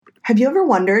Have you ever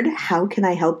wondered, how can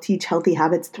I help teach healthy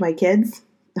habits to my kids?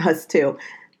 Us too.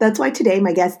 That's why today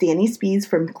my guest Danny Spies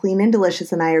from Clean and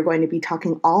Delicious and I are going to be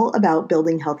talking all about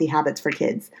building healthy habits for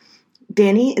kids.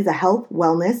 Danny is a health,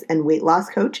 wellness, and weight loss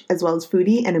coach, as well as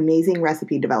foodie and amazing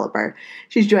recipe developer.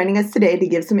 She's joining us today to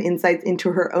give some insights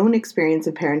into her own experience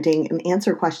of parenting and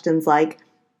answer questions like,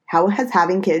 how has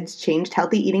having kids changed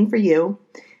healthy eating for you?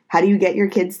 How do you get your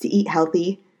kids to eat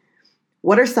healthy?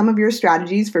 What are some of your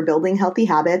strategies for building healthy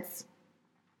habits?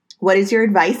 What is your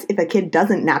advice if a kid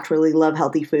doesn't naturally love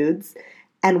healthy foods?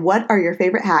 And what are your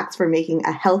favorite hacks for making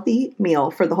a healthy meal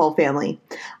for the whole family?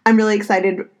 I'm really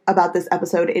excited about this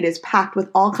episode. It is packed with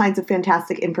all kinds of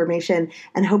fantastic information,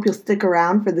 and I hope you'll stick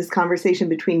around for this conversation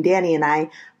between Danny and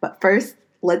I. But first,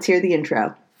 let's hear the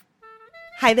intro.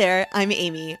 Hi there, I'm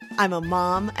Amy. I'm a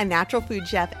mom, a natural food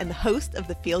chef, and the host of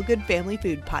the Feel Good Family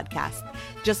Food podcast.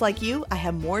 Just like you, I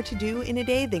have more to do in a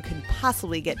day than could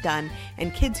possibly get done,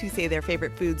 and kids who say their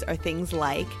favorite foods are things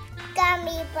like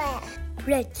gummy bear,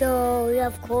 pretzel,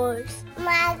 of course,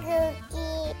 my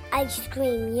cookie, ice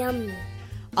cream, yummy.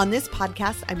 On this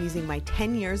podcast, I'm using my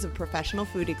 10 years of professional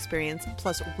food experience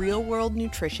plus real-world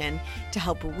nutrition to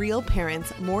help real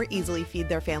parents more easily feed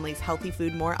their families healthy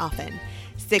food more often.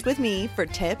 Stick with me for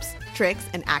tips, tricks,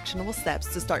 and actionable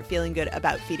steps to start feeling good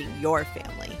about feeding your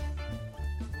family.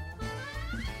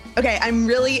 Okay, I'm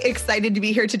really excited to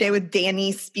be here today with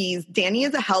Danny Spies. Danny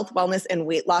is a health, wellness, and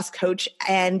weight loss coach,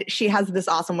 and she has this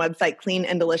awesome website,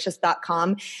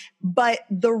 cleananddelicious.com. But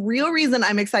the real reason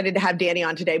I'm excited to have Danny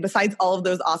on today, besides all of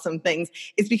those awesome things,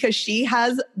 is because she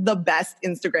has the best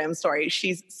Instagram story.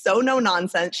 She's so no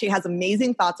nonsense. She has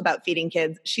amazing thoughts about feeding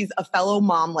kids. She's a fellow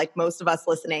mom like most of us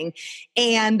listening.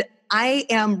 And I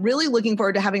am really looking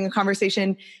forward to having a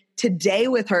conversation today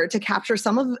with her to capture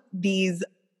some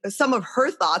of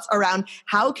her thoughts around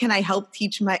how can I help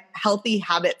teach my healthy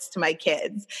habits to my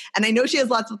kids. And I know she has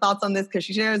lots of thoughts on this because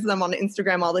she shares them on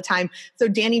Instagram all the time. So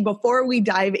Danny, before we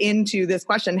dive into this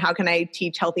question, how can I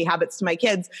teach healthy habits to my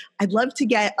kids? I'd love to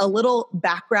get a little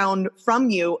background from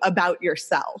you about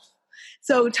yourself.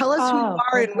 So tell us who you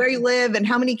are and where you live and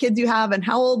how many kids you have and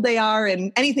how old they are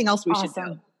and anything else we should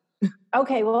know.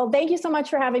 Okay, well, thank you so much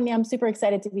for having me. I'm super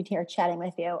excited to be here chatting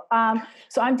with you.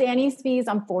 So I'm Danny Spies.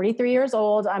 I'm 43 years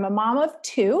old. I'm a mom of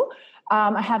two.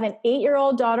 I have an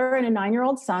 8-year-old daughter and a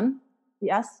 9-year-old son.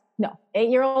 Yes? No,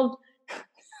 8-year-old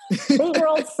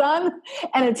son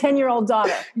and a 10-year-old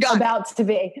daughter about to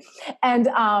be. And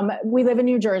we live in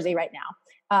New Jersey right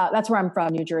now. That's where I'm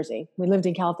from, New Jersey. We lived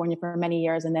in California for many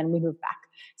years and then we moved back.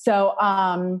 So,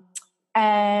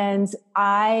 and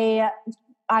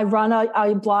I run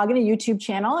a blog and a YouTube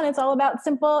channel, and it's all about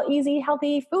simple, easy,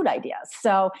 healthy food ideas.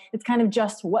 So it's kind of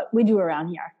just what we do around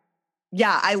here.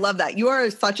 Yeah, I love that. You are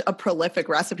such a prolific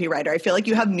recipe writer. I feel like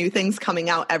you have new things coming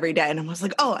out every day. And I was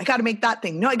like, oh, I got to make that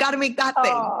thing. No, I got to make that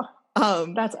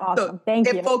thing. That's awesome.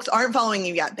 Thank you. If folks aren't following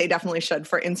you yet, they definitely should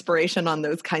for inspiration on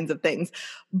those kinds of things.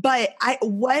 But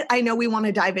what I know we want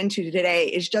to dive into today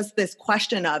is just this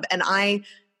question of, and I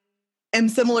am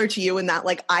similar to you in that,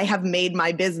 like, I have made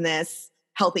my business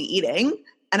healthy eating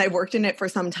and I've worked in it for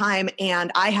some time,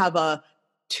 and I have a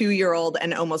 2-year-old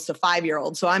and almost a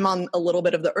 5-year-old. So I'm on a little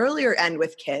bit of the earlier end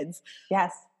with kids.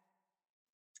 Yes.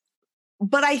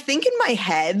 But I think in my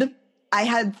head, I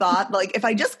had thought, like, if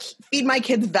I just feed my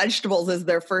kids vegetables as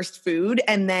their first food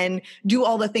and then do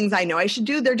all the things I know I should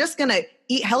do, they're just going to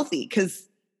eat healthy because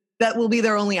that will be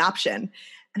their only option.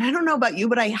 And I don't know about you,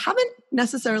 but I haven't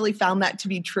necessarily found that to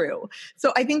be true.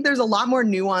 So I think there's a lot more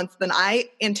nuance than I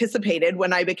anticipated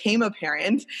when I became a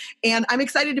parent. And I'm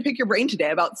excited to pick your brain today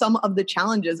about some of the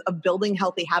challenges of building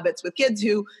healthy habits with kids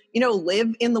who,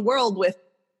 live in the world with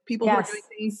people who are doing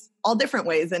things all different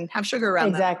ways and have sugar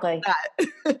around them. Exactly.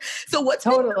 So what's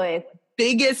been the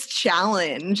biggest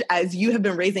challenge as you have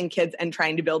been raising kids and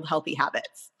trying to build healthy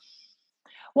habits?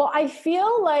 Well, I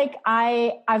feel like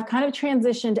I've kind of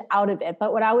transitioned out of it,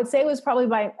 but what I would say was probably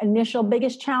my initial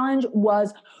biggest challenge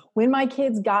was when my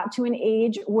kids got to an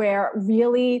age where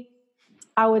really,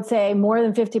 I would say more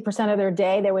than 50% of their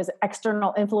day, there was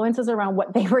external influences around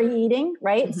what they were eating,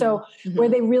 right? Mm-hmm. So where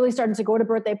they really started to go to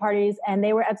birthday parties and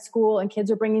they were at school and kids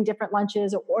were bringing different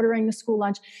lunches or ordering the school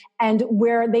lunch, and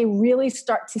where they really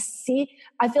start to see,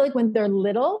 I feel like when they're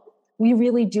little, we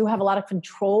really do have a lot of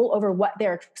control over what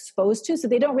they're exposed to. So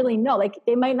they don't really know, like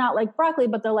they might not like broccoli,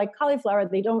 but they'll like cauliflower.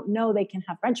 They don't know they can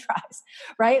have French fries,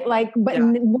 right?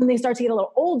 When they start to get a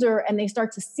little older and they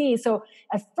start to see. So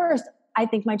at first, I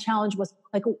think my challenge was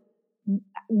like,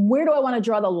 where do I want to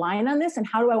draw the line on this? And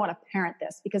how do I want to parent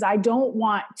this? Because I don't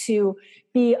want to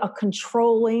be a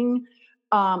controlling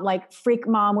like freak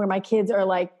mom where my kids are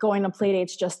like going to play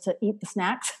dates just to eat the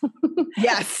snacks.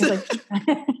 Yes.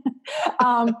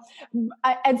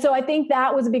 And so I think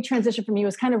that was a big transition for me,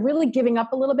 was kind of really giving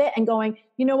up a little bit and going,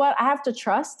 you know what, I have to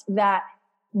trust that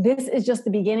this is just the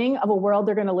beginning of a world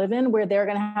they're going to live in where they're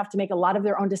going to have to make a lot of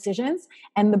their own decisions.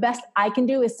 And the best I can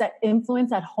do is set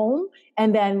influence at home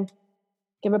and then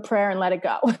give a prayer and let it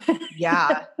go.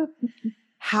 Yeah.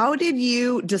 How did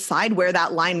you decide where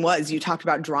that line was? You talked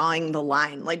about drawing the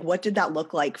line. Like, what did that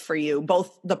look like for you?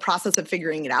 Both the process of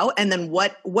figuring it out and then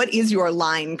what is your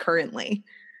line currently?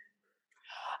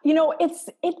 You know,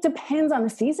 it depends on the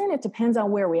season. It depends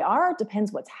on where we are. It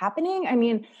depends what's happening. I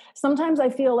mean, sometimes I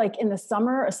feel like in the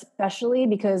summer, especially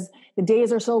because the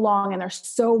days are so long and there's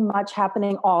so much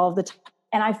happening all of the time.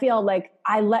 And I feel like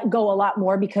I let go a lot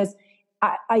more because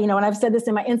I you know, and I've said this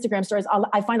in my Instagram stories,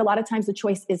 I find a lot of times the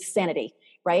choice is sanity,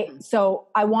 right? Mm-hmm. So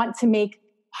I want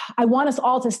us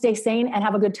all to stay sane and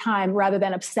have a good time rather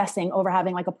than obsessing over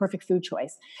having like a perfect food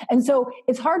choice. And so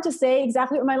it's hard to say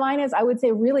exactly what my line is. I would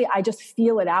say really, I just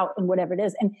feel it out in whatever it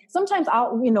is. And sometimes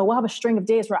we'll have a string of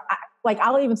days where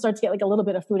I'll even start to get like a little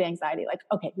bit of food anxiety. Like,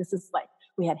 okay, this is like,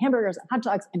 we had hamburgers and hot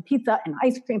dogs and pizza and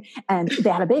ice cream and they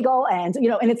had a bagel and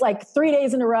it's like 3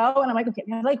 days in a row. And I'm like, okay, I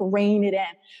gotta like rein it in.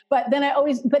 But then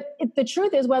the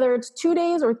truth is whether it's 2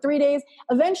 days or 3 days,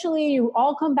 eventually you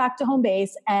all come back to home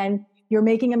base and you're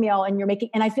making a meal and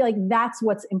and I feel like that's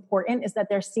what's important, is that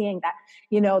they're seeing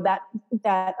that,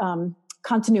 that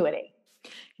continuity.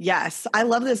 Yes. I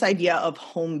love this idea of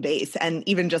home base and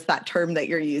even just that term that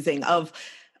you're using of,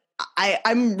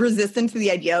 I'm resistant to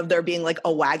the idea of there being like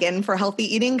a wagon for healthy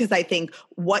eating, because I think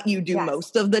what you do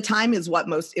most of the time is what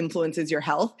most influences your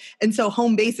health. And so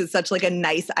home base is such like a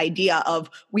nice idea of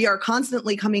we are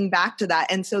constantly coming back to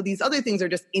that. And so these other things are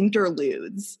just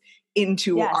interludes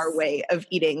into our way of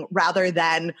eating rather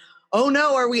than, oh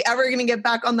no, are we ever going to get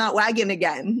back on that wagon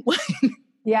again?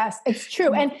 Yes, it's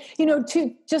true. And,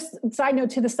 to just side note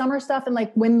to the summer stuff and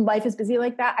like when life is busy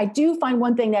like that, I do find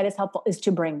one thing that is helpful is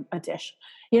to bring a dish,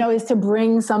 is to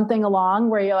bring something along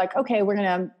where you're like, okay, we're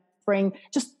going to bring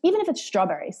just, even if it's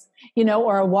strawberries,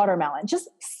 or a watermelon, just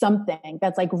something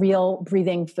that's like real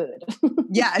breathing food.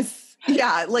 Yes.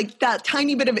 Yeah. Like that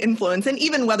tiny bit of influence. And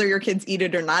even whether your kids eat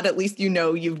it or not, at least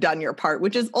you've done your part,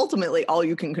 which is ultimately all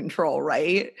you can control,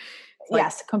 right? Like,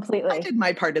 yes, completely. I did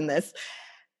my part in this.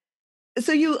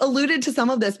 So you alluded to some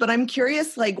of this, but I'm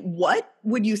curious, like, what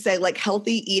would you say like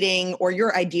healthy eating or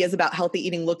your ideas about healthy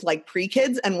eating looked like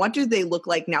pre-kids, and what do they look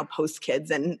like now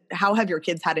post-kids, and how have your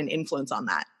kids had an influence on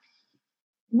that?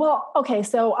 Well, okay.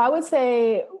 So I would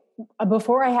say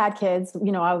before I had kids,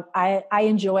 I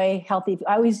enjoy healthy.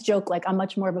 I always joke like I'm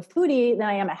much more of a foodie than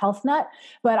I am a health nut,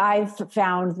 but I've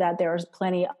found that there's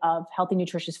plenty of healthy,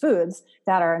 nutritious foods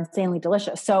that are insanely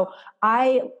delicious. So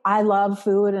I love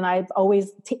food, and I've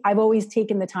always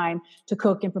taken the time to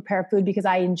cook and prepare food because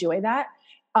I enjoy that.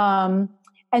 And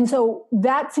so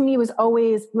that to me was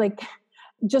always like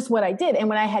just what I did. And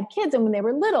when I had kids and when they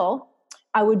were little,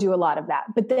 I would do a lot of that.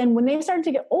 But then when they started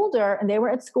to get older and they were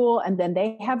at school and then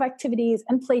they have activities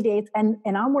and play dates and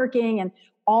I'm working and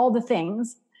all the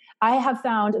things, I have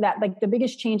found that like the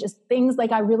biggest change is things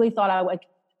like I really thought I would like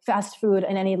fast food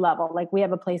at any level. Like we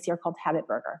have a place here called Habit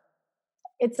Burger.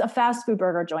 It's a fast food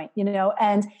burger joint,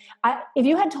 and if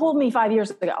you had told me 5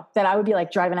 years ago that I would be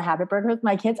like driving a Habit Burger with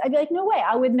my kids, I'd be like, no way,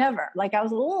 I would never. Like I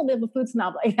was a little bit of a food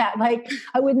snob like that. Like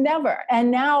I would never. And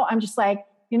now I'm just like,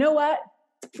 you know what?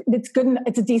 It's good.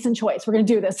 It's a decent choice. We're going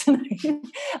to do this tonight.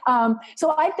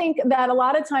 So I think that a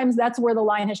lot of times that's where the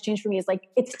line has changed for me, is like,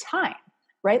 it's time,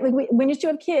 right? Like when you used to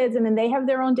have kids and then they have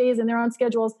their own days and their own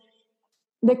schedules,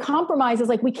 the compromise is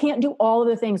like, we can't do all of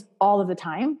the things all of the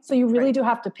time. So you really do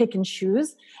have to pick and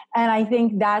choose. And I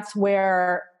think that's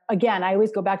where, again, I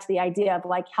always go back to the idea of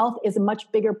like health is a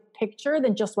much bigger picture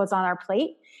than just what's on our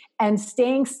plate, and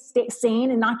staying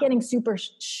sane and not getting super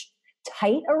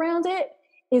tight around it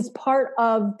is part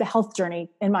of the health journey,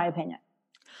 in my opinion.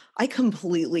 I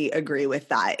completely agree with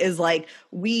that. Is like,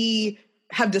 we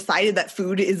have decided that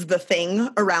food is the thing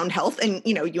around health. And,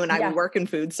 you and I, we work in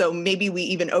food. So maybe we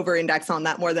even over-index on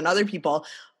that more than other people.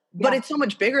 But it's so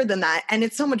much bigger than that. And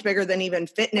it's so much bigger than even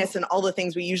fitness and all the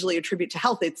things we usually attribute to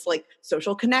health. It's like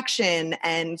social connection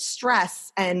and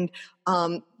stress and,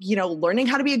 learning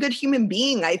how to be a good human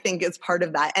being, I think is part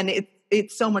of that. And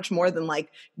it's so much more than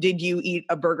like, did you eat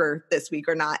a burger this week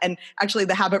or not? And actually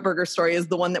the Habit Burger story is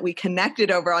the one that we connected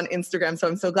over on Instagram. So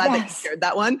I'm so glad that you shared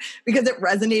that one, because it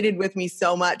resonated with me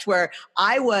so much, where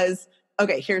I was,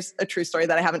 okay, here's a true story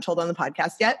that I haven't told on the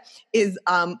podcast yet, is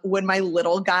when my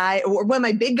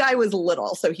big guy was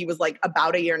little, so he was like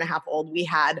about 1.5 years old, we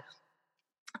had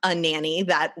a nanny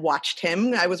that watched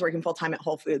him. I was working full time at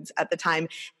Whole Foods at the time.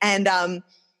 And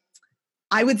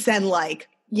I would send like,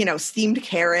 steamed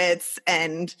carrots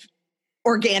and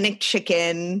organic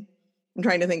chicken. I'm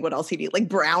trying to think what else he'd eat, like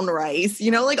brown rice,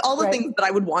 like all the things that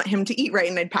I would want him to eat, right?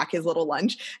 And I'd pack his little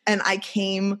lunch. And I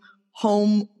came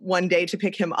home one day to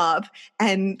pick him up,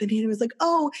 and the nanny was like,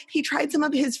 oh, he tried some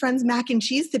of his friend's mac and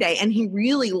cheese today and he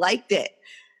really liked it.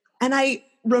 And I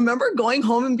remember going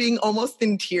home and being almost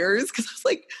in tears because I was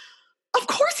like, of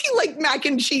course he liked mac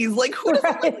and cheese. Like, who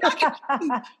doesn't like mac and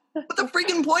cheese? But the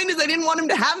freaking point is I didn't want him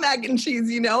to have mac and cheese,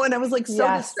 And I was like so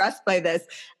distressed by this.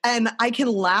 And I can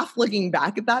laugh looking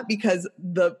back at that because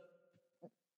the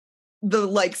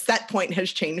like set point has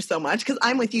changed so much. Cause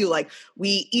I'm with you. Like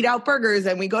we eat out burgers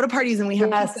and we go to parties and we have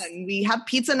pizza and we have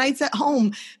pizza nights at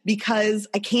home because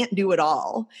I can't do it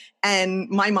all. And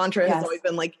my mantra has always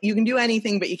been like, you can do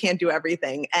anything, but you can't do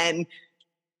everything. And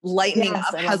lightening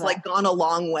up has like gone a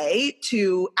long way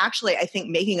to actually, I think,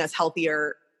 making us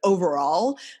healthier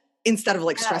overall instead of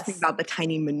like stressing about the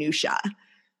tiny minutia.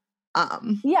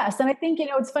 Yes. And I think,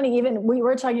 it's funny, even we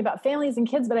were talking about families and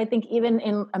kids, but I think even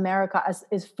in America,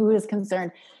 as food is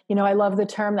concerned, I love the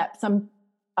term that some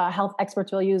health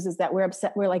experts will use is that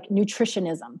we're like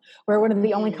nutritionism. We're one of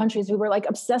the only countries who were like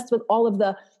obsessed with all of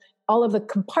the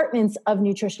compartments of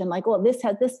nutrition. Like, well, this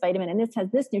has this vitamin and this has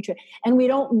this nutrient. And we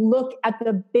don't look at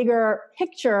the bigger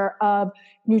picture of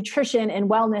nutrition and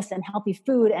wellness and healthy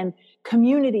food and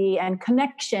community and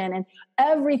connection and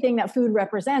everything that food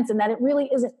represents. And that it really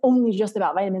isn't only just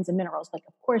about vitamins and minerals. Like,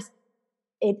 of course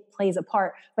it plays a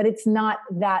part, but it's not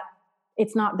that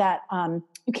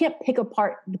you can't pick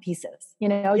apart the pieces, you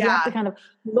have to kind of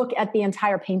look at the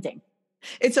entire painting.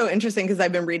 It's so interesting because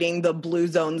I've been reading the Blue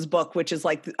Zones book, which is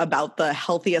like about the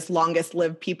healthiest, longest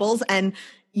lived peoples. And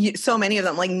so many of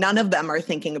them, like none of them are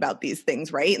thinking about these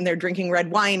things, right? And they're drinking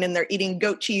red wine and they're eating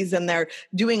goat cheese and they're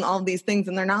doing all of these things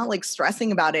and they're not like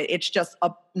stressing about it. It's just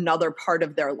another part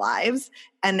of their lives.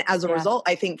 And as a result,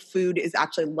 I think food is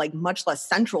actually like much less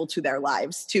central to their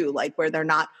lives too, like where they're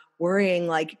not worrying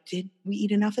like, did we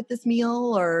eat enough at this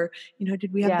meal? Or,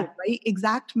 did we have the right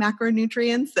exact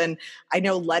macronutrients? And I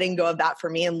know letting go of that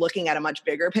for me and looking at a much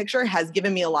bigger picture has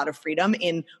given me a lot of freedom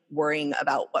in worrying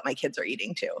about what my kids are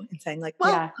eating too. And saying like,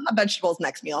 well, I'll have vegetables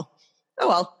next meal. Oh,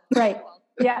 well. Right.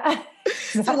 Yeah.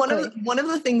 So one of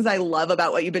the things I love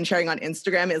about what you've been sharing on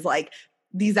Instagram is like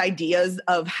these ideas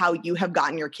of how you have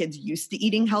gotten your kids used to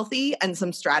eating healthy and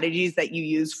some strategies that you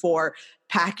use for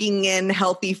packing in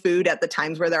healthy food at the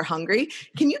times where they're hungry.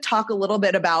 Can you talk a little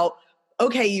bit about,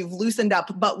 okay, you've loosened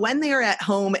up, but when they are at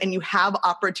home and you have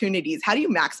opportunities, how do you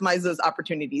maximize those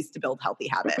opportunities to build healthy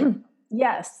habits?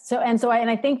 Yes. So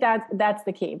I think that's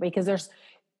the key because there's,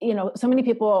 so many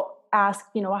people ask,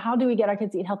 how do we get our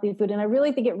kids to eat healthy food? And I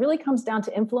really think it really comes down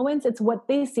to influence. It's what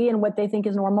they see and what they think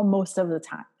is normal most of the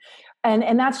time.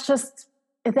 And that's just,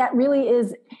 that really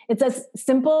is, it's as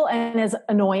simple and as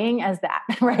annoying as that,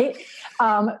 right?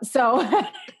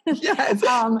 Yes,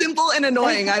 simple and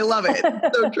annoying. I love it.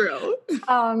 So true.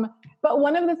 But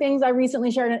one of the things I recently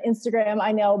shared on Instagram,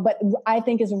 I know, but I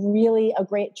think is really a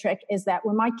great trick is that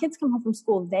when my kids come home from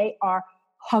school, they are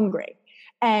hungry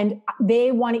and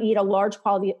they want to eat a large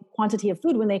quantity of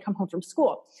food when they come home from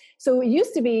school. So it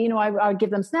used to be, I would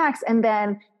give them snacks and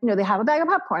then, they have a bag of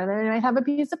popcorn and then they might have a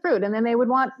piece of fruit and then they would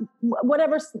want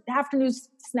whatever afternoon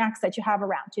snacks that you have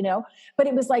around, but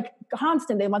it was like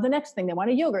constant. They want the next thing. They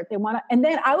want a yogurt. And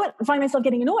then I would find myself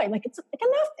getting annoyed. Like, it's like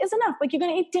enough is enough. Like you're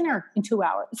going to eat dinner in 2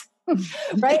 hours.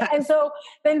 Right. Yeah. And so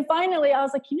then finally I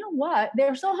was like, you know what?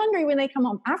 They're so hungry when they come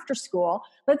home after school.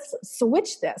 Let's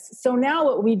switch this. So now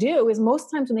what we do is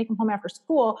most times when they come home after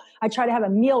school, I try to have a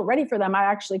meal ready for them. I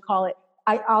actually call it,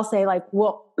 I'll say like,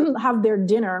 we'll have their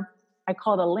dinner. I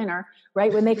call it a dinner,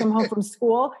 right? When they come home from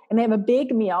school and they have a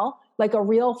big meal, like a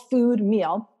real food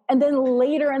meal. And then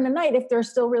later in the night, if they're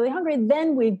still really hungry,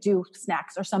 then we do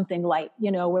snacks or something light,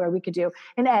 where we could do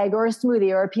an egg or a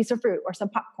smoothie or a piece of fruit or some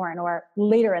popcorn or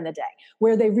later in the day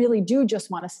where they really do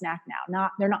just want a snack now.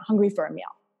 They're not hungry for a meal.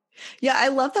 Yeah, I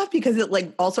love that because it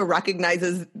like also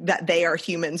recognizes that they are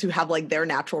humans who have like their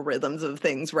natural rhythms of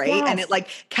things, right? Yes. And it like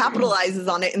capitalizes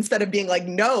on it instead of being like,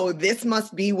 no, this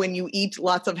must be when you eat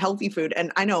lots of healthy food.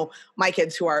 And I know my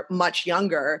kids who are much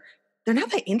younger, they're not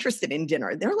that interested in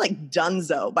dinner. They're like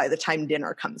donezo by the time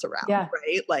dinner comes around,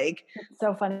 right? Like, it's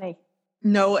so funny.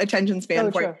 No attention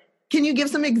span for it. Can you give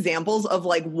some examples of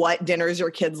like what dinners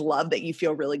your kids love that you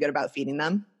feel really good about feeding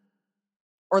them?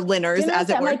 or Linners, dinners as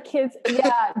it that were. my kids,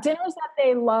 yeah, dinners that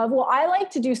they love. Well, I like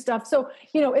to do stuff. So,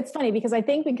 it's funny because I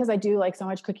think because I do like so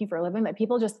much cooking for a living that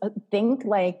people just think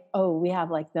like, oh, we have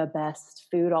like the best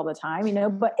food all the time,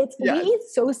 but we eat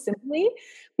so simply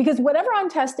because whatever I'm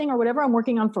testing or whatever I'm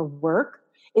working on for work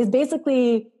is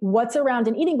basically what's around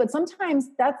and eating. But sometimes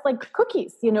that's like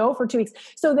cookies, for 2 weeks.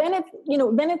 So then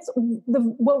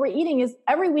what we're eating is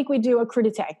every week we do a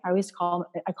crudité.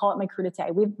 I call it my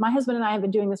crudité. My husband and I have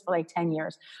been doing this for like 10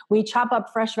 years. We chop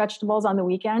up fresh vegetables on the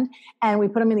weekend and we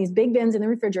put them in these big bins in the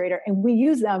refrigerator and we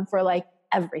use them for like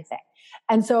everything.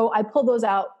 And so I pull those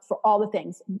out for all the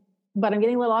things. But I'm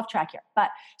getting a little off track here.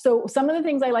 But so some of the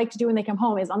things I like to do when they come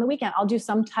home is on the weekend, I'll do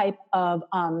some type of,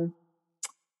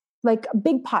 like a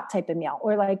big pot type of meal,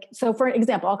 or like, so for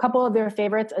example, a couple of their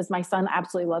favorites is my son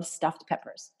absolutely loves stuffed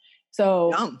peppers.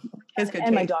 So,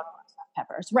 and my dog loves stuffed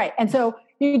peppers. Right. And so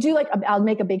you do like, I'll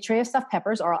make a big tray of stuffed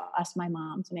peppers or I'll ask my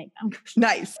mom to make them.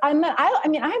 Nice. I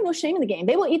have no shame in the game.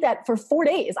 They will eat that for 4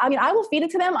 days. I will feed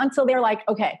it to them until they're like,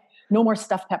 okay, no more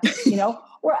stuffed peppers,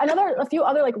 or a few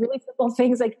other like really simple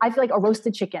things. Like I feel like a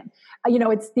roasted chicken,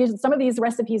 there's some of these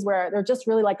recipes where they're just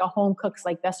really like a home cook's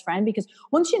like best friend, because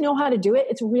once you know how to do it,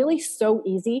 it's really so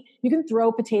easy. You can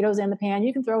throw potatoes in the pan.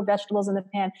 You can throw vegetables in the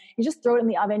pan. You just throw it in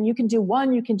the oven. You can do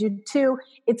one, you can do two.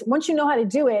 Once you know how to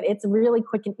do it, it's really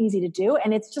quick and easy to do.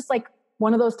 And it's just like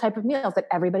one of those type of meals that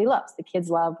everybody loves. The kids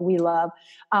love, we love.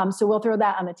 So we'll throw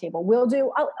that on the table.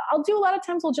 I'll do a lot of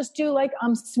times we'll just do like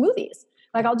smoothies.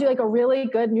 Like I'll do like a really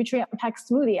good nutrient-packed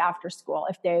smoothie after school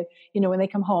if they, when they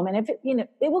come home, and if it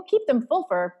will keep them full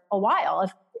for a while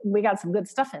if we got some good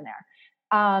stuff in there.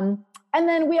 And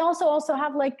then we also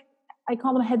have like, I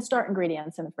call them Head Start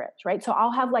ingredients in the fridge, right? So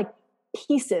I'll have like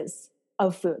pieces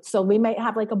of food. So we might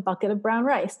have like a bucket of brown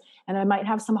rice, and I might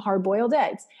have some hard-boiled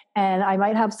eggs, and I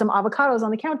might have some avocados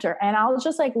on the counter, and I'll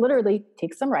just like literally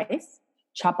take some rice,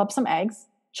 chop up some eggs,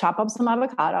 chop up some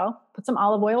avocado, put some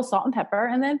olive oil, salt and pepper,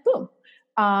 and then boom.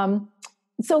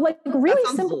 So like really that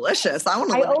sounds simple. Delicious. I want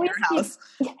to live in your house.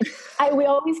 We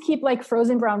always keep like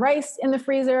frozen brown rice in the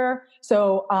freezer.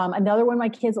 So another one my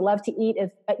kids love to eat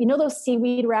is those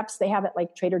seaweed wraps they have at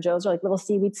like Trader Joe's, or like little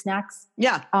seaweed snacks.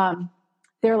 Yeah.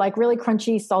 They're like really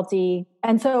crunchy, salty,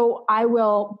 and so I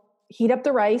will heat up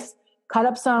the rice, cut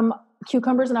up some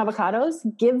cucumbers and avocados,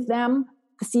 give them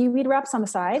the seaweed wraps on the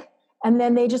side. And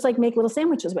then they just like make little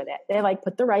sandwiches with it. They like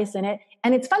put the rice in it,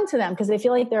 and it's fun to them because they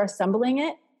feel like they're assembling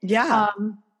it. Yeah.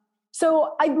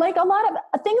 So I like a lot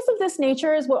of things of this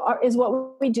nature is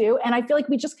what we do. And I feel like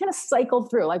we just kind of cycle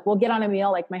through, like we'll get on a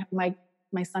meal. Like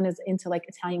my son is into like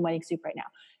Italian wedding soup right now,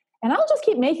 and I'll just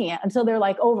keep making it until they're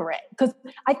like over it. Cause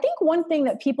I think one thing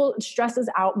that people stresses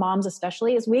out moms,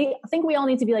 especially, is I think we all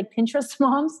need to be like Pinterest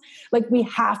moms. Like we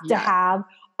have to have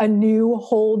a new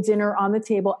whole dinner on the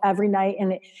table every night.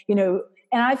 And and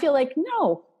I feel like,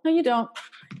 no, you don't.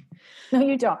 No,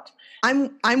 you don't.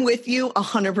 I'm with you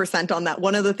 100% on that.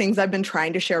 One of the things I've been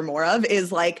trying to share more of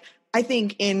is like, I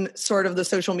think in sort of the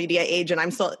social media age, and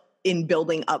I'm still in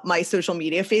building up my social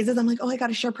media phases, I'm like, oh, I got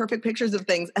to share perfect pictures of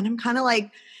things. And I'm kind of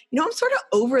like, I'm sort of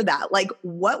over that. Like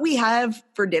what we have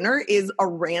for dinner is a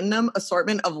random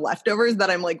assortment of leftovers that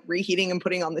I'm like reheating and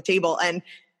putting on the table. And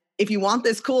if you want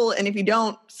this, cool. And if you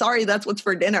don't, sorry, that's what's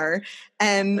for dinner.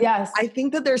 And yes. I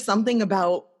think that there's something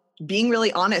about being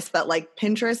really honest that like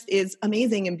Pinterest is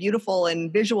amazing and beautiful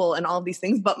and visual and all of these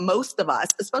things. But most of us,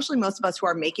 especially most of us who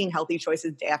are making healthy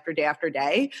choices day after day after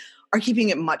day, are keeping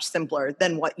it much simpler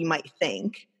than what you might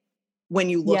think when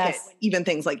you look at even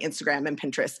things like Instagram and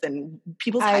Pinterest and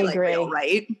people's highlight reel,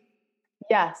 right?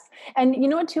 Yes. And you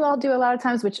know what too, I'll do a lot of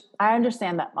times, which I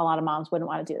understand that a lot of moms wouldn't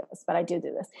want to do this, but I do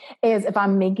this, is if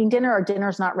I'm making dinner or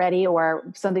dinner's not ready or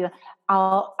something,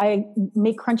 I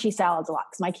make crunchy salads a lot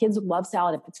because my kids love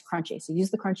salad if it's crunchy. So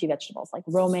use the crunchy vegetables like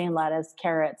romaine, lettuce,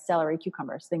 carrots, celery,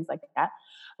 cucumbers, things like that.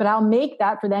 But I'll make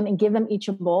that for them and give them each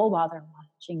a bowl while they're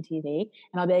watching TV.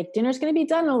 And I'll be like, dinner's going to be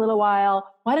done in a little while.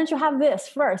 Why don't you have this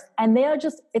first? And they are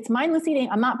just, it's mindless eating.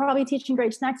 I'm not probably teaching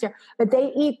great snacks here, but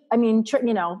they eat,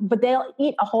 but they'll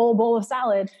eat a whole bowl of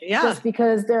salad just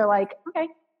because they're like, okay,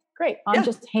 great. Mom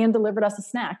just hand delivered us a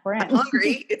snack. We're in. I'm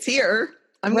hungry. It's here.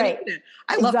 I'm going to eat it.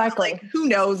 I love that. Like, who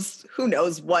knows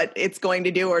what it's going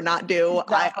to do or not do.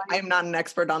 Exactly. I'm not an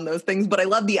expert on those things, but I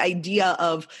love the idea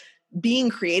of being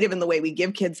creative in the way we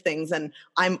give kids things. And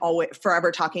I'm always forever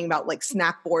talking about like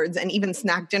snack boards and even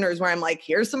snack dinners where I'm like,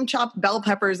 here's some chopped bell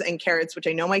peppers and carrots, which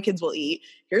I know my kids will eat.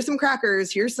 Here's some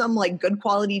crackers. Here's some like good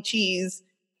quality cheese.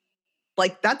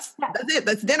 Like that's it.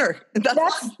 That's dinner.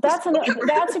 That's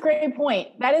a great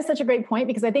point. That is such a great point,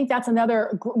 because I think that's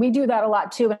we do that a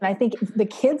lot too. And I think the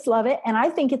kids love it. And I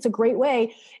think it's a great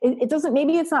way. It doesn't,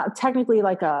 maybe it's not technically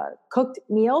like a cooked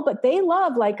meal, but they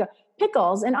love like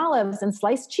pickles and olives and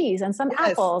sliced cheese and some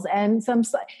apples and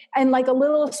like a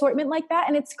little assortment like that.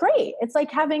 And it's great. It's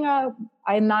like having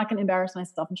I'm not going to embarrass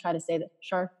myself and try to say that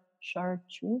charcuterie.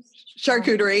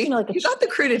 You got the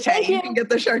crudité. You can get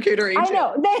the charcuterie. I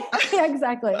know. Yeah,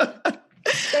 exactly.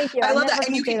 Thank you. I love that.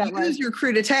 And you can use your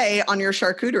crudité on your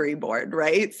charcuterie board,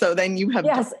 right? So then you have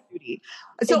beauty.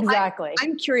 So exactly.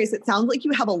 I'm curious. It sounds like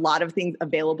you have a lot of things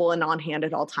available and on hand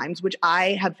at all times, which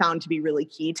I have found to be really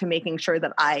key to making sure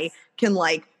that I can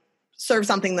like serve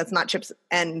something that's not chips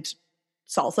and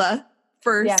salsa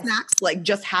for snacks, like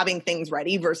just having things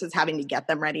ready versus having to get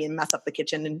them ready and mess up the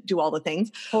kitchen and do all the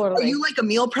things. Totally. Are you like a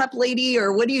meal prep lady,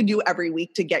 or what do you do every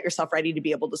week to get yourself ready to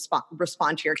be able to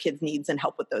respond to your kids' needs and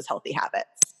help with those healthy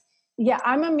habits? Yeah,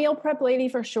 I'm a meal prep lady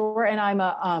for sure. And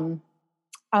I'm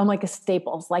like a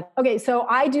Staples. Like, okay, so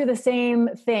I do the same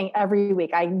thing every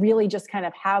week. I really just kind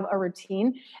of have a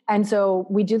routine. And so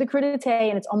we do the crudité,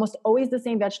 and it's almost always the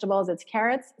same vegetables. It's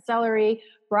carrots, celery,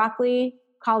 broccoli,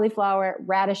 cauliflower,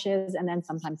 radishes, and then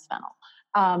sometimes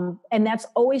fennel. And that's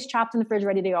always chopped in the fridge,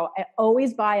 ready to go. I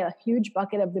always buy a huge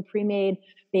bucket of the pre-made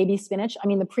baby spinach. I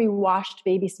mean, the pre-washed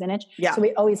baby spinach. Yeah. So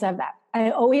we always have that.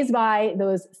 I always buy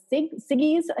those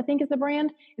Siggi's, I think is the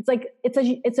brand. It's like, it's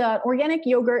an organic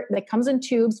yogurt that comes in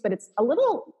tubes, but it's a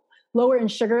little lower in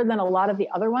sugar than a lot of the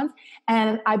other ones.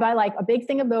 And I buy like a big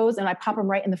thing of those, and I pop them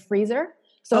right in the freezer.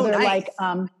 So they're nice.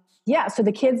 So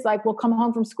the kids like will come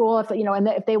home from school if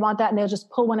they want that, and they'll just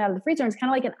pull one out of the freezer, and it's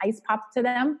kind of like an ice pop to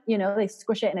them. They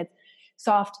squish it and it's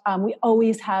soft. We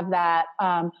always have that.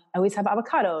 I always have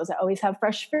avocados. I always have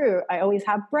fresh fruit. I always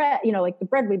have bread, like the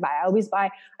bread we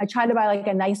buy. I try to buy like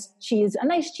a nice cheese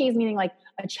meaning like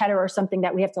a cheddar or something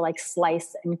that we have to like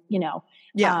slice and,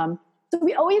 so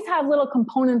we always have little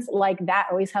components like that.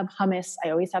 I always have hummus. I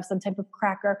always have some type of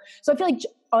cracker. So I feel like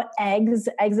eggs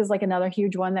is like another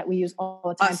huge one that we use all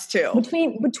the time. Us too.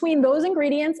 Between those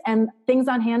ingredients and things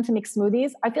on hand to make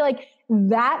smoothies, I feel like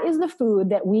that is the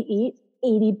food that we eat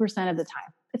 80% of the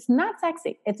time. It's not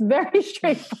sexy. It's very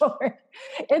straightforward.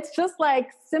 It's just like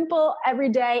simple every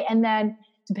day. And then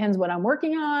depends what I'm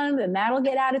working on, and that'll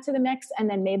get added to the mix. And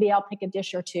then maybe I'll pick a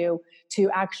dish or two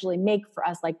to actually make for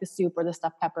us, like the soup or the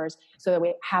stuffed peppers, so that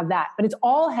we have that. But it's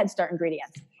all Head Start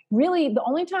ingredients. Really, the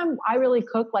only time I really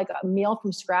cook like a meal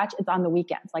from scratch is on the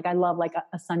weekends. Like I love like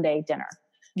a Sunday dinner.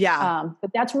 Yeah.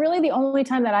 But that's really the only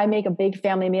time that I make a big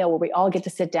family meal where we all get to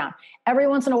sit down. Every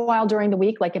once in a while during the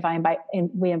week, like if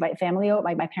we invite family out,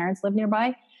 my parents live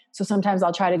nearby. So sometimes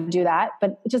I'll try to do that,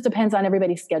 but it just depends on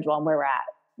everybody's schedule and where we're at.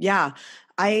 Yeah.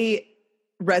 I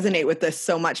resonate with this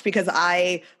so much because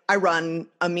I run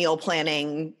a meal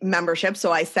planning membership.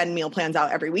 So I send meal plans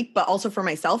out every week, but also for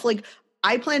myself, like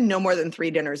I plan no more than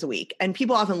 3 dinners a week. And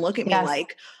people often look at me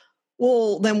like,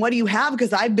 well, then what do you have?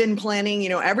 Because I've been planning,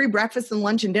 every breakfast and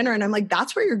lunch and dinner. And I'm like,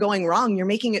 that's where you're going wrong. You're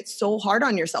making it so hard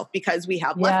on yourself because we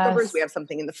have leftovers. We have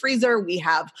something in the freezer. We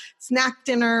have snack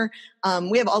dinner.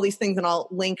 We have all these things, and I'll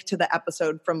link to the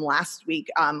episode from last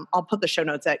week. I'll put the show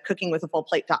notes at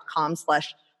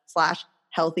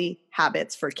cookingwithafullplate.com/healthy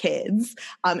habits for kids.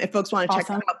 If folks want to check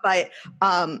that out. But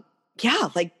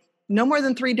like no more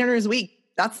than 3 dinners a week.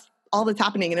 That's all that's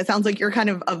happening. And it sounds like you're kind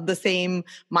of the same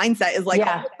mindset, is like,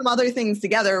 I'll put some other things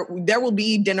together. There will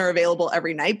be dinner available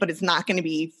every night, but it's not going to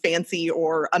be fancy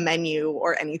or a menu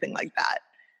or anything like that.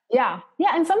 Yeah.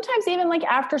 Yeah. And sometimes even like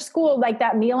after school, like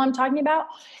that meal I'm talking about,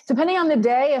 depending on the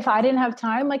day, if I didn't have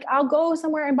time, like I'll go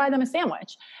somewhere and buy them a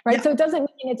sandwich. Right. Yeah. So it doesn't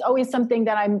mean it's always something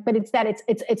but it's that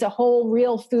it's a whole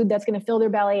real food that's going to fill their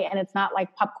belly. And it's not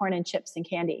like popcorn and chips and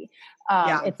candy.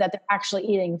 It's that they're actually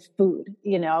eating food,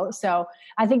 So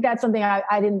I think that's something I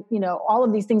didn't, all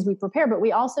of these things we prepare, but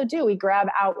we also do, we grab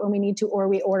out when we need to, or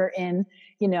we order in,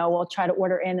 we'll try to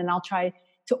order in, and I'll try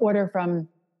to order from,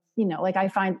 like I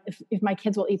find if my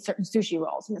kids will eat certain sushi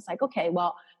rolls, and it's like, okay,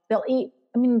 well, they'll eat,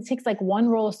 it takes like 1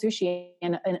 roll of sushi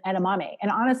and an edamame.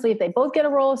 And honestly, if they both get a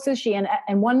roll of sushi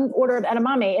and 1 order of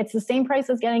edamame, it's the same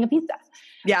price as getting a pizza.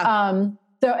 Yeah.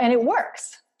 And it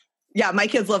works. Yeah, my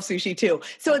kids love sushi too.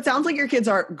 So it sounds like your kids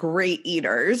are great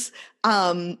eaters.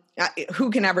 Who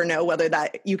can ever know whether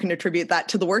that you can attribute that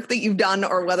to the work that you've done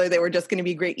or whether they were just going to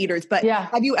be great eaters. But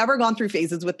have you ever gone through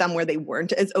phases with them where they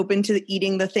weren't as open to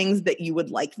eating the things that you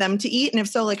would like them to eat? And if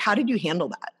so, like, how did you handle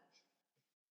that?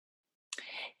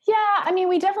 Yeah,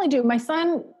 we definitely do. My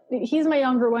son, he's my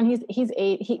younger one. He's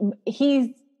 8.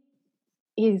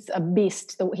 he's a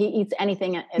beast. He eats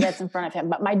anything that's in front of him.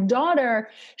 But my daughter,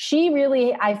 she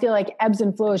really, I feel like ebbs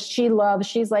and flows.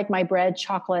 She's like my bread,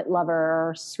 chocolate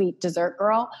lover, sweet dessert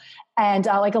girl. And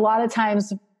like a lot of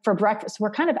times for breakfast,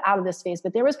 we're kind of out of this phase,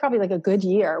 but there was probably like a good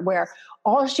year where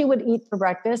all she would eat for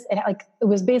breakfast, it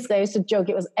was basically, I used to joke,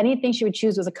 it was anything she would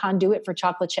choose was a conduit for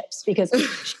chocolate chips, because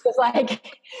she was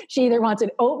like, she either wanted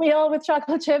oatmeal with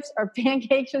chocolate chips or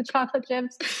pancakes with chocolate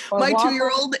chips. Or my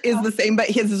 2-year-old is the same, but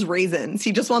his is raisins.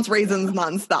 He just wants raisins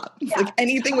nonstop. It's like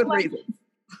anything with raisins.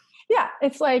 Yeah,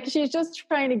 it's like she's just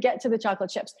trying to get to the chocolate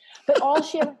chips, but all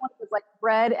she ever wanted was like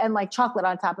bread and like chocolate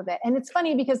on top of it. And it's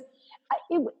funny because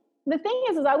the thing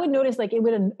is I would notice like it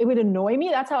would annoy me.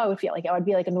 That's how I would feel. Like I would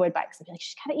be like annoyed by it, because I'd be like,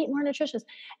 she's got to eat more nutritious.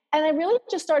 And I really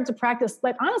just started to practice,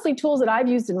 like honestly, tools that I've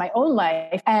used in my own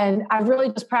life. And I've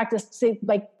really just practiced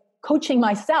like coaching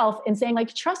myself and saying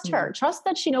like, trust her, trust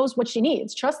that she knows what she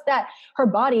needs. Trust that her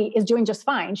body is doing just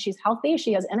fine. She's healthy.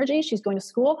 She has energy. She's going to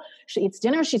school. She eats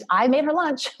dinner. I made her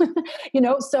lunch,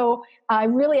 So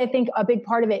I think a big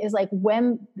part of it is like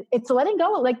when it's letting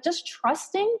go, like just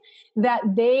trusting that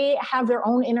they have their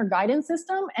own inner guidance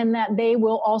system and that they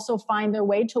will also find their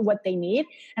way to what they need.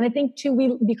 And I think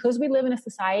too, because we live in a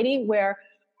society where,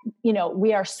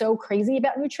 we are so crazy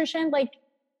about nutrition, like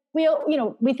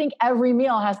we think every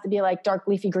meal has to be like dark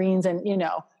leafy greens and,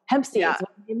 hemp seeds. Yeah.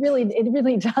 It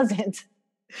really doesn't.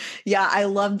 Yeah. I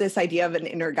love this idea of an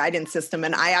inner guidance system.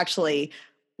 And I actually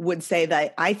would say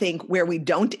that I think where we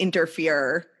don't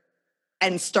interfere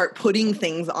and start putting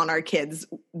things on our kids,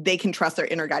 they can trust their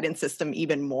inner guidance system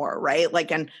even more, right?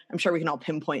 Like, and I'm sure we can all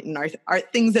pinpoint in our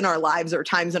things in our lives or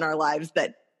times in our lives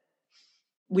that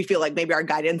we feel like maybe our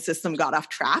guidance system got off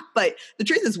track, but the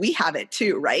truth is we have it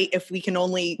too, right? If we can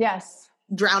only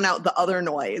drown out the other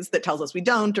noise that tells us we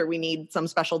don't, or we need some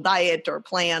special diet or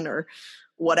plan or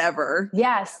whatever.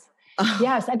 Yes.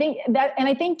 Yes. I think that, and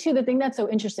I think too, the thing that's so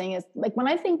interesting is like, when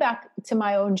I think back to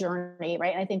my own journey,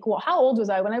 right. And I think, well, how old was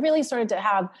I when I really started to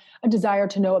have a desire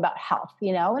to know about health,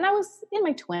 and I was in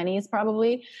my 20s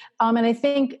probably. And I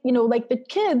think, like the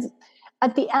kids,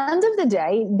 at the end of the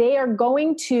day, they are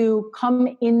going to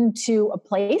come into a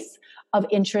place of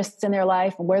interests in their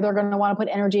life where they're going to want to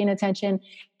put energy and attention.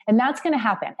 And that's going to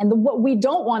happen. And what we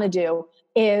don't want to do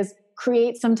is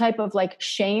create some type of like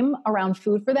shame around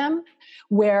food for them.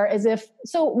 Whereas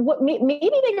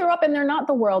maybe they grew up and they're not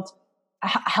the world's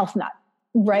health nut,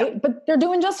 right? Yep. But they're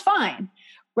doing just fine.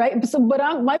 Right. So, but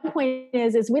my point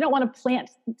is we don't want to plant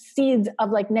seeds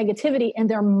of like negativity in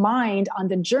their mind on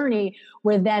the journey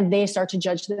where then they start to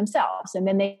judge themselves and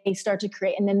then they start to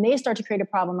create a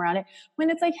problem around it when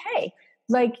it's like, hey,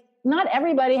 like not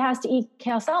everybody has to eat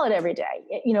kale salad every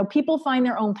day. People find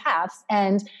their own paths.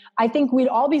 And I think we'd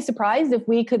all be surprised if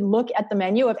we could look at the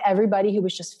menu of everybody who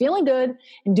was just feeling good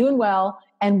and doing well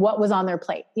and what was on their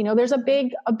plate. There's a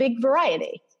big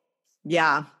variety.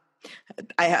 Yeah.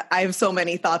 I have so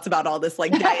many thoughts about all this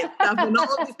like diet stuff and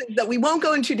all of these things that we won't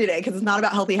go into today because it's not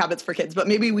about healthy habits for kids, but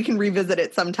maybe we can revisit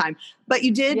it sometime. But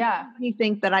you did make me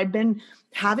think that I've been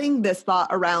having this thought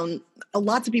around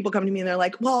lots of people come to me and they're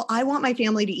like, well, I want my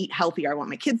family to eat healthier. I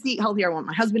want my kids to eat healthier. I want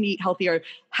my husband to eat healthier.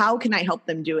 How can I help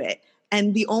them do it?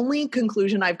 And the only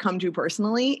conclusion I've come to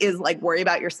personally is like, worry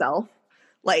about yourself,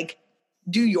 like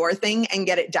do your thing and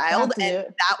get it dialed and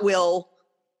that will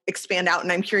expand out.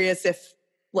 And I'm curious if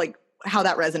like how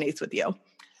that resonates with you.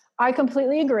 I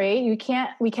completely agree.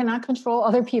 We cannot control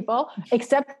other people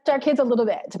except our kids a little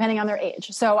bit, depending on their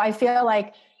age. So I feel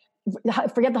like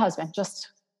forget the husband, just,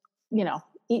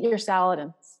 eat your salad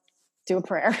and do a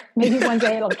prayer. Maybe one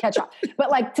day it'll catch up. But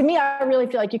like, to me, I really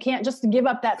feel like you can't just give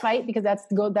up that fight because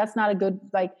that's not a good,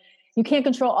 like, you can't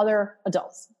control other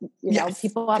adults.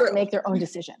 People have to make their own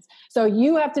decisions. So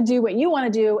you have to do what you want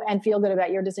to do and feel good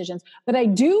about your decisions. But I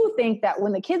do think that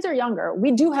when the kids are younger,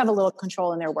 we do have a little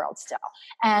control in their world still,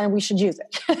 and we should use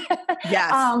it.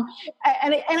 Yes.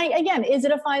 Again, is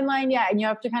it a fine line? Yeah. And you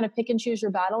have to kind of pick and choose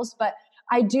your battles. But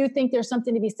I do think there's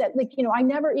something to be said. Like, I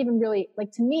never even really,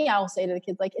 like, to me, I'll say to the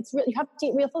kids, like, it's real, you have to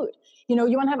eat real food. You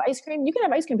want to have ice cream? You can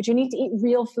have ice cream, but you need to eat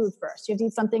real food first. You have to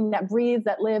eat something that breathes,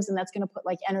 that lives, and that's going to put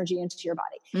like energy into your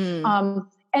body.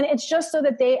 And it's just so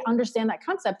that they understand that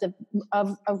concept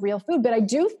of real food. But I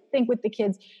do think with the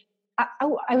kids,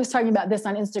 I was talking about this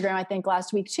on Instagram, I think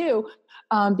last week too,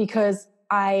 because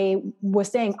I was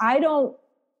saying,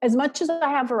 as much as I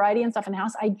have variety and stuff in the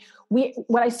house,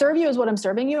 what I serve you is what I'm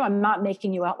serving you. I'm not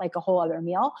making you out like a whole other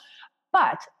meal.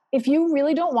 But if you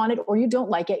really don't want it or you don't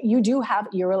like it,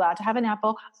 you're allowed to have an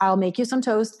apple. I'll make you some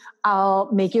toast. I'll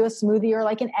make you a smoothie or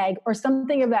like an egg or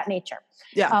something of that nature.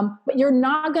 Yeah. But you're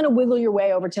not going to wiggle your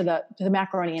way over to the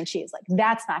macaroni and cheese. Like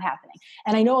that's not happening.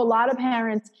 And I know a lot of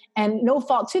parents, and no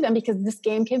fault to them because this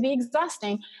game can be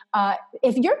exhausting.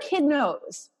 If your kid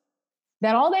knows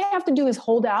that all they have to do is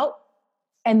hold out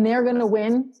and they're going to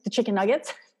win the chicken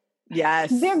nuggets, yes,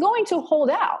 they're going to hold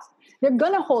out. They're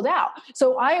going to hold out.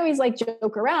 So I always like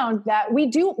joke around that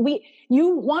you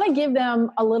want to give them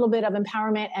a little bit of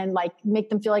empowerment and like make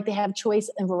them feel like they have choice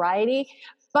and variety,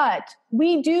 but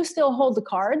we do still hold the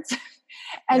cards.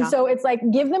 And so it's like,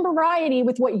 give them variety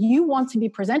with what you want to be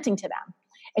presenting to them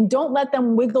and don't let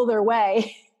them wiggle their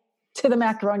way to the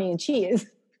macaroni and cheese.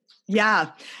 Yeah.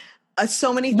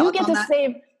 So many thoughts you get to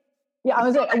save.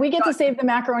 Yeah, we get to save the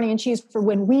macaroni and cheese for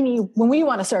when we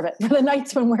want to serve it, for the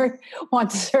nights when we want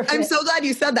to serve it. I'm so glad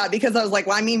you said that because I was like,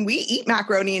 well, I mean, we eat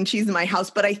macaroni and cheese in my house,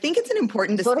 but I think it's an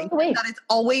important distinction that it's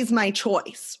always my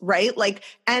choice, right? Like,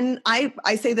 and I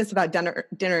say this about dinner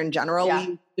in general,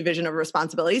 we division of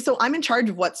responsibility. So I'm in charge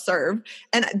of what's served.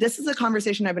 And this is a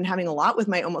conversation I've been having a lot with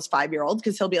my almost 5-year-old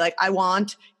because he'll be like, I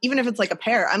want, even if it's like a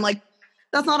pear, I'm like,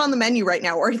 that's not on the menu right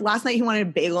now. Or last night he wanted a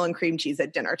bagel and cream cheese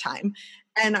at dinner time.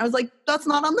 And I was like, that's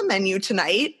not on the menu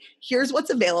tonight. Here's what's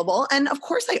available. And of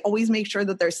course, I always make sure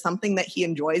that there's something that he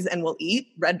enjoys and will eat,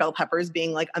 red bell peppers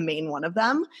being like a main one of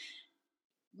them.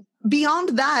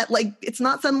 Beyond that, like, it's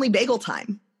not suddenly bagel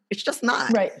time. It's just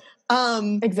not. Right.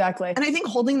 Exactly. And I think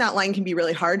holding that line can be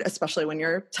really hard, especially when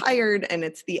you're tired and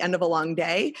it's the end of a long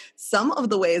day. Some of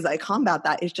the ways I combat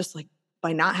that is just like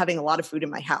by not having a lot of food in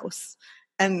my house.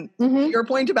 And your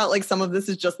point about like some of this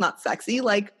is just not sexy,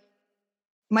 like,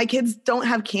 my kids don't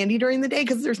have candy during the day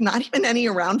because there's not even any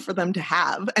around for them to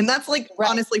have. And that's like,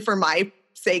 honestly, for my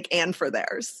sake and for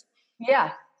theirs.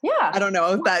 Yeah. Yeah. I don't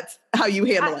know if that's how you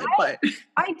handle it, but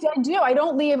I do. I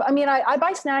don't leave. I mean, I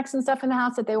buy snacks and stuff in the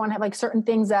house that they want to have, like certain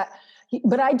things that,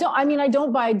 but I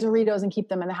don't buy Doritos and keep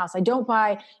them in the house. I don't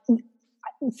buy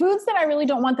foods that I really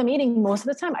don't want them eating most of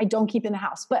the time. I don't keep in the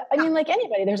house, but I mean, like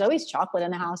anybody, there's always chocolate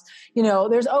in the house,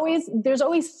 there's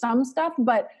always some stuff,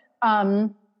 but,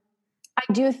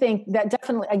 I do think that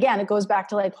definitely, again, it goes back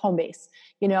to like home base,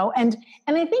 and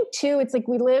I think too, it's like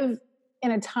we live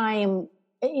in a time,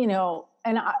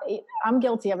 and I'm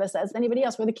guilty of this as anybody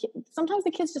else, where sometimes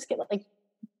the kids just get like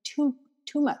too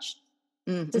much,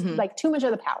 just like too much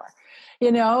of the power,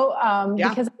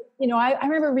 because, I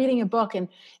remember reading a book and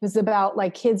it was about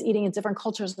like kids eating in different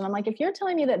cultures. And I'm like, if you're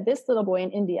telling me that this little boy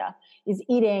in India is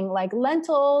eating like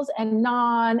lentils and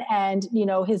naan and,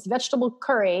 his vegetable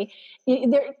curry,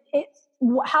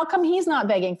 how come he's not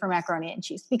begging for macaroni and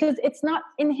cheese? Because it's not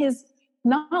in his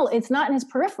knowledge. It's not in his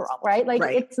peripheral, right? Like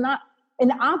It's not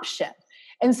an option.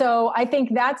 And so I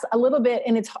think that's a little bit,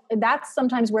 and that's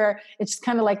sometimes where it's just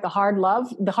kind of like the hard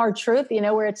love, the hard truth,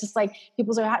 where it's just like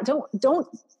people say, don't,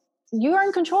 you are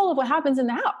in control of what happens in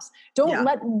the house. Don't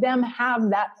let them have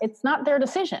that. It's not their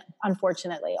decision,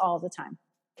 unfortunately, all the time.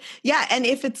 Yeah. And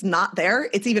if it's not there,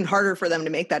 it's even harder for them to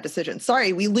make that decision.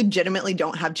 Sorry, we legitimately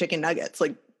don't have chicken nuggets.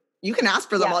 Like, you can ask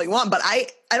for them all you want, but I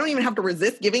don't even have to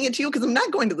resist giving it to you because I'm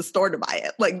not going to the store to buy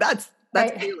it. Like that's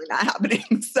clearly not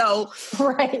happening. So,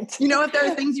 if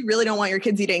there are things you really don't want your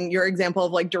kids eating, your example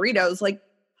of like Doritos, like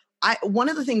one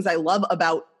of the things I love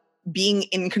about being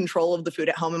in control of the food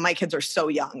at home, and my kids are so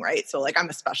young, right? So like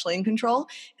I'm especially in control,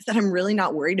 is that I'm really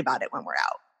not worried about it when we're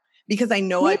out because I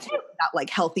know I've that like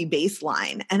healthy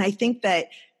baseline. And I think that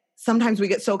sometimes we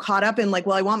get so caught up in like,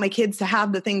 well, I want my kids to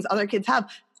have the things other kids have.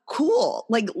 Cool.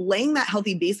 Like laying that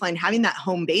healthy baseline, having that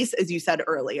home base, as you said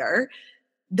earlier,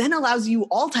 then allows you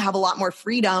all to have a lot more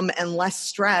freedom and less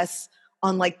stress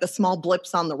on like the small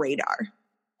blips on the radar.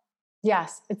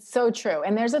 Yes, it's so true.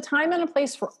 And there's a time and a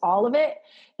place for all of it,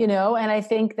 and I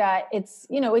think that it's,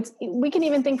 we can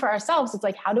even think for ourselves. It's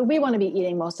like, how do we want to be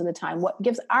eating most of the time? What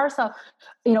gives ourselves,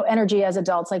 energy as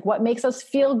adults? Like what makes us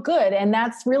feel good? And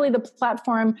that's really the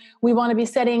platform we want to be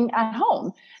setting at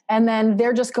home. And then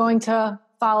they're just going to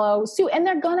follow suit, and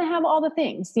they're going to have all the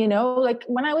things, like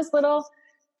when I was little,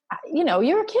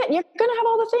 you're a kid, you're going to have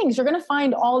all the things, you're going to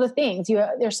find all the things.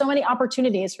 There's so many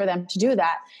opportunities for them to do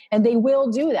that, and they will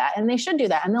do that, and they should do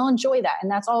that, and they'll enjoy that. And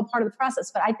that's all part of the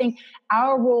process. But I think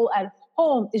our role at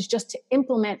home is just to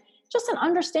implement just an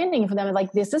understanding for them.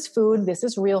 Like, this is food, this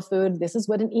is real food. This is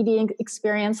what an eating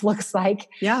experience looks like.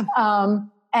 Yeah.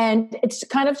 And it's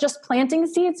kind of just planting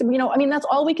seeds. That's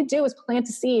all we could do is plant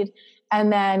a seed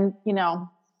and then,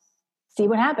 see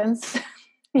what happens.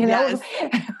 Yes.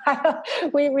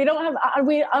 we don't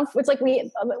have, it's like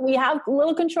we have a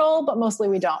little control, but mostly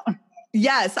we don't.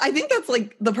 Yes. I think that's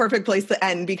like the perfect place to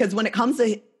end, because when it comes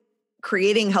to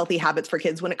creating healthy habits for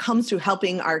kids, when it comes to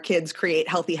helping our kids create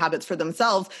healthy habits for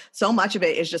themselves, so much of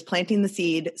it is just planting the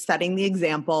seed, setting the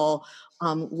example,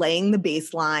 laying the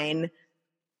baseline,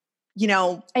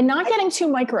 and not getting too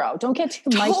micro. Don't get too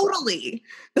micro. Totally.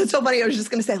 That's so funny. I was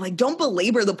just going to say, like, don't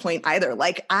belabor the point either.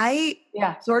 Like, I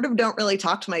sort of don't really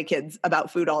talk to my kids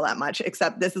about food all that much,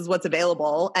 except this is what's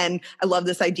available. And I love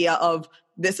this idea of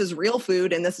this is real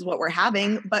food and this is what we're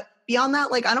having. But beyond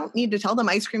that, like, I don't need to tell them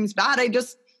ice cream's bad.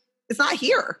 It's not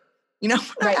here. We're not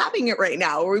having it right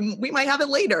now, or we might have it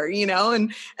later,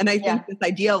 and I think this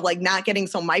idea of like not getting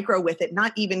so micro with it,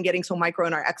 not even getting so micro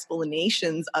in our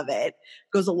explanations of it,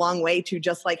 goes a long way to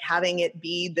just like having it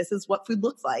be, this is what food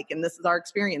looks like and this is our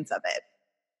experience of it.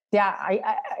 Yeah,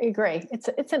 I agree. It's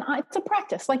a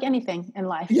practice, like anything in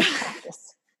life. Yeah.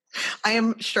 Practice. I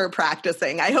am sure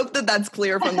practicing. I hope that that's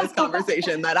clear from this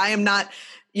conversation that I am not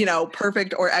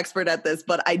perfect or expert at this,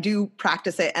 but I do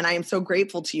practice it. And I am so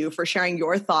grateful to you for sharing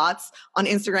your thoughts on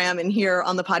Instagram and here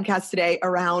on the podcast today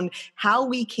around how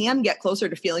we can get closer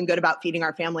to feeling good about feeding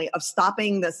our family, of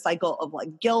stopping this cycle of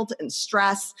like guilt and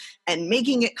stress and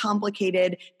making it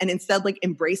complicated, and instead like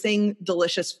embracing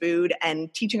delicious food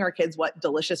and teaching our kids what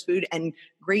delicious food and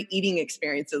great eating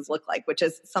experiences look like, which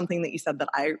is something that you said that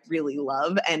I really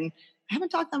love. And I haven't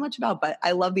talked that much about, but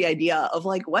I love the idea of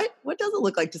like, what does it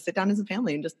look like to sit down as a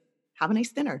family and just have a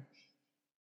nice dinner?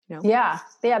 Yeah.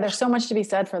 There's so much to be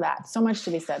said for that.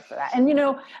 And,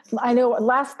 I know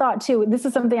last thought too, this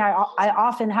is something I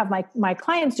often have my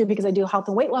clients do because I do health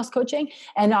and weight loss coaching.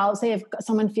 And I'll say, if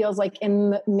someone feels like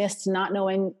in the midst, not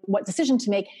knowing what decision to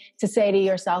make, to say to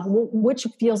yourself, which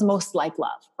feels most like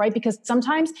love, right? Because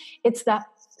sometimes it's that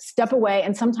step away,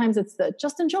 and sometimes it's the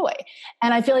just enjoy.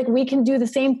 And I feel like we can do the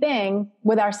same thing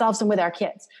with ourselves and with our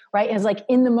kids, right? It's like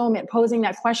in the moment posing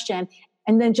that question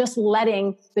and then just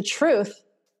letting the truth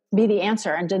be the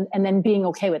answer, and then being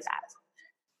okay with that.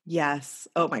 Yes.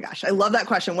 Oh my gosh. I love that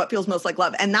question. What feels most like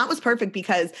love? And that was perfect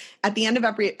because at the end of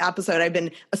every episode, I've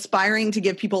been aspiring to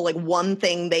give people like one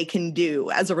thing they can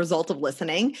do as a result of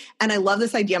listening. And I love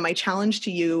this idea. My challenge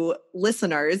to you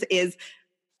listeners is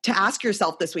to ask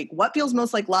yourself this week, what feels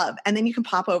most like love? And then you can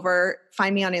pop over,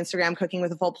 find me on Instagram, Cooking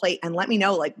with a Full Plate, and let me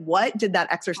know, like, what did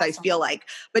that exercise feel like?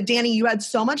 But Dani, you had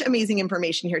so much amazing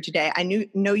information here today. I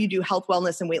know you do health,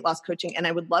 wellness, and weight loss coaching, and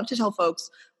I would love to tell folks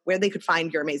where they could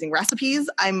find your amazing recipes.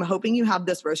 I'm hoping you have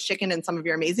this roast chicken and some of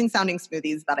your amazing sounding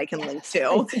smoothies that I can link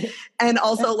to. And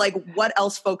also, like, what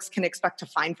else folks can expect to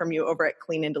find from you over at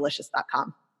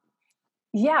cleananddelicious.com.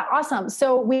 Yeah, awesome.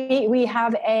 So we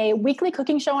have a weekly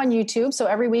cooking show on YouTube. So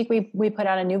every week we put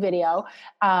out a new video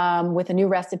with a new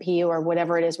recipe or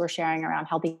whatever it is we're sharing around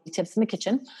healthy tips in the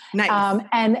kitchen. Nice.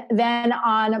 And then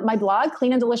on my blog,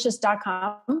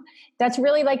 cleananddelicious.com, that's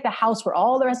really like the house where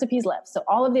all the recipes live. So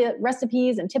all of the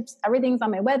recipes and tips, everything's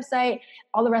on my website.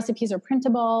 All the recipes are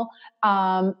printable.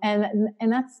 And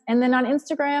then on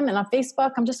Instagram and on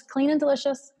Facebook, I'm just clean and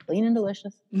delicious, clean and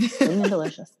delicious, clean and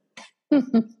delicious.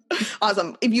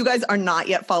 Awesome. If you guys are not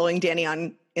yet following Dani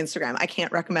on Instagram, I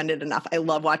can't recommend it enough. I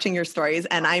love watching your stories,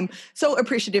 and I'm so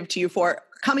appreciative to you for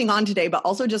coming on today, but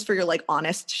also just for your like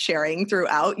honest sharing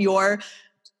throughout. Your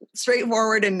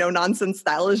straightforward and no nonsense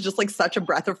style is just like such a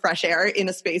breath of fresh air in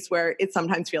a space where it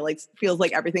sometimes feels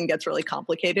like everything gets really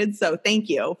complicated. So thank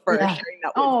you for sharing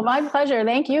that. Oh, my pleasure.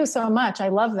 Thank you so much. I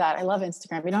love that. I love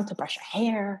Instagram. You don't have to brush your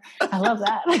hair. I love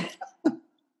that.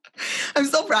 I'm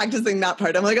still practicing that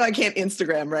part. I'm like, I can't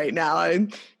Instagram right now.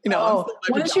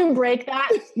 Once you break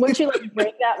that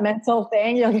mental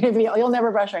thing, you'll never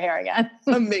brush your hair again.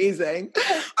 Amazing.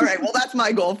 All right. Well, that's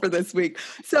my goal for this week.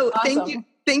 So awesome.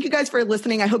 Thank you guys for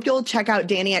listening. I hope you'll check out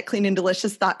Dani at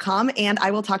cleananddelicious.com, and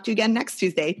I will talk to you again next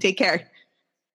Tuesday. Take care.